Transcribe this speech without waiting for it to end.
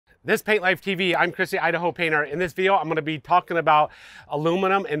This Paint Life TV, I'm Chris, the Idaho painter. In this video, I'm going to be talking about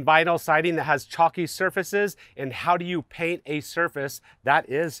aluminum and vinyl siding that has chalky surfaces and how do you paint a surface that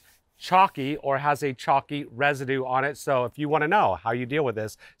is chalky or has a chalky residue on it. So if you want to know how you deal with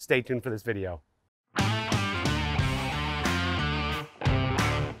this, stay tuned for this video. All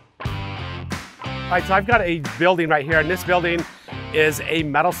right, so I've got a building right here, and this building is a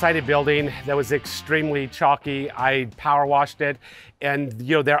metal sided building that was extremely chalky. I power washed it, and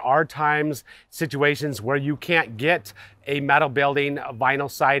there are times, situations where you can't get a metal building, vinyl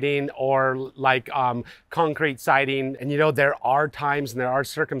siding, or like concrete siding. And there are times and there are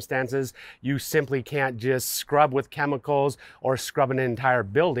circumstances you simply can't just scrub with chemicals or scrub an entire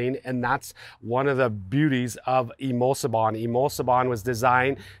building. And that's one of the beauties of Emulsa-Bond. Emulsa-Bond was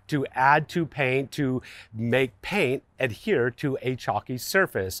designed to add to paint, to make paint adhere to a chalky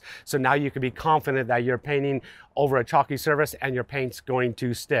surface. So now you can be confident that you're painting over a chalky surface and your paint's going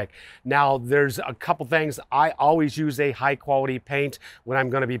to stick. Now, there's a couple things. I always use a high quality paint when I'm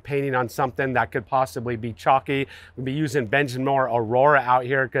going to be painting on something that could possibly be chalky. We'll be using Benjamin Moore Aurora out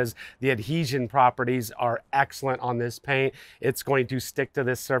here because the adhesion properties are excellent on this paint. It's going to stick to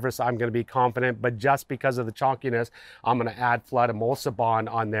this surface, I'm going to be confident, but just because of the chalkiness, I'm going to add Flood Emulsabond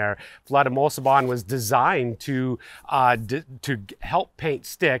on there. Flood Emulsabond was designed to help paint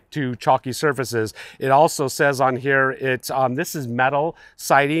stick to chalky surfaces. It also says on here, this is metal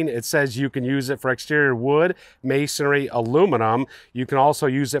siding. It says you can use it for exterior wood, masonry, aluminum. You can also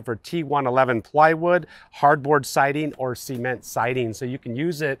use it for T111 plywood, hardboard siding, or cement siding. So you can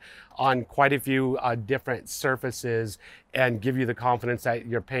use it on quite a few different surfaces and give you the confidence that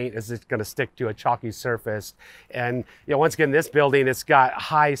your paint is going to stick to a chalky surface. And once again, this building, it's got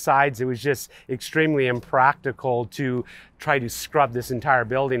high sides. It was just extremely impractical to try to scrub this entire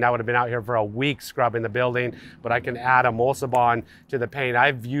building. I would have been out here for a week scrubbing the building, but I can add Emulsa-Bond to the paint.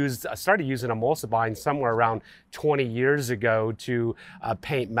 I started using Emulsa-Bond somewhere around 20 years ago to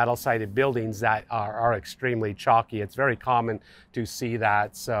paint metal sided buildings that are extremely chalky. It's very common to see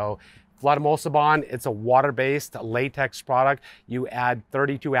that. So Flood Emulsabond, it's a water-based latex product. You add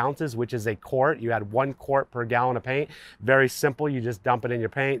 32 ounces, which is a quart. You add 1 quart per gallon of paint. Very simple. You just dump it in your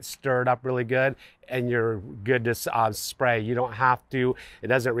paint, stir it up really good, and you're good to spray. You don't have to. It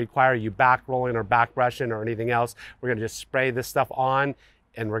doesn't require you back rolling or back brushing or anything else. We're going to just spray this stuff on,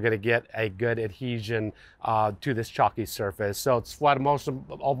 and we're going to get a good adhesion to this chalky surface. So it's Flood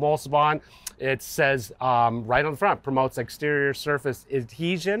Emulsabond. It says right on the front, promotes exterior surface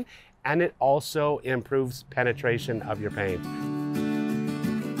adhesion, and it also improves penetration of your paint.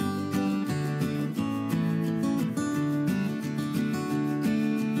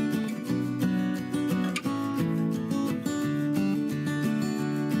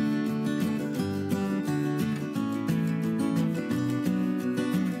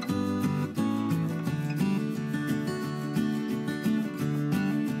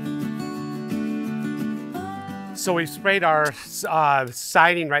 So we sprayed our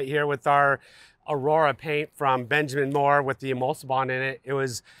siding right here with our Aurora paint from Benjamin Moore with the Emulsa-Bond in it. It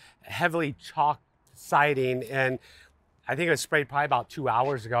was heavily chalk siding, and I think it was sprayed probably about 2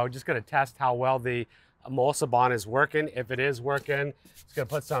 hours ago. Just going to test how well the Emulsa-Bond is working. If it is working, just going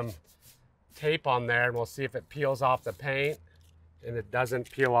to put some tape on there, and we'll see if it peels off the paint. And it doesn't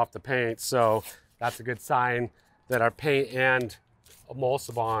peel off the paint, so that's a good sign that our paint and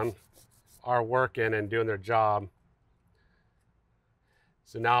Emulsa-Bond are working and doing their job.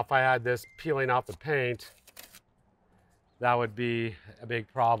 So now if I had this peeling off the paint, that would be a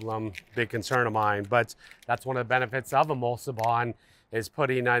big problem, big concern of mine. But that's one of the benefits of Emulsa-Bond, is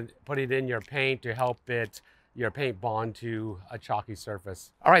putting it in your paint to help your paint bond to a chalky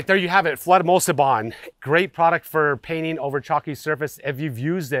surface. All right, there you have it, Flood Emulsabond. Great product for painting over chalky surface. If you've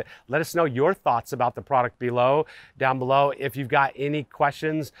used it, let us know your thoughts about the product down below. If you've got any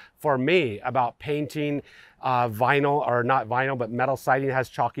questions for me about painting vinyl, or not vinyl, but metal siding that has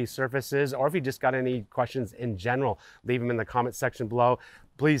chalky surfaces, or if you just got any questions in general, leave them in the comment section below.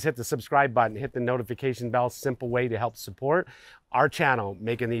 Please hit the subscribe button, hit the notification bell. Simple way to help support our channel,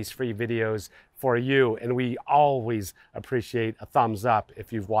 making these free videos for you. And we always appreciate a thumbs up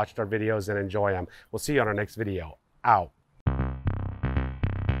if you've watched our videos and enjoy them. We'll see you on our next video. Out.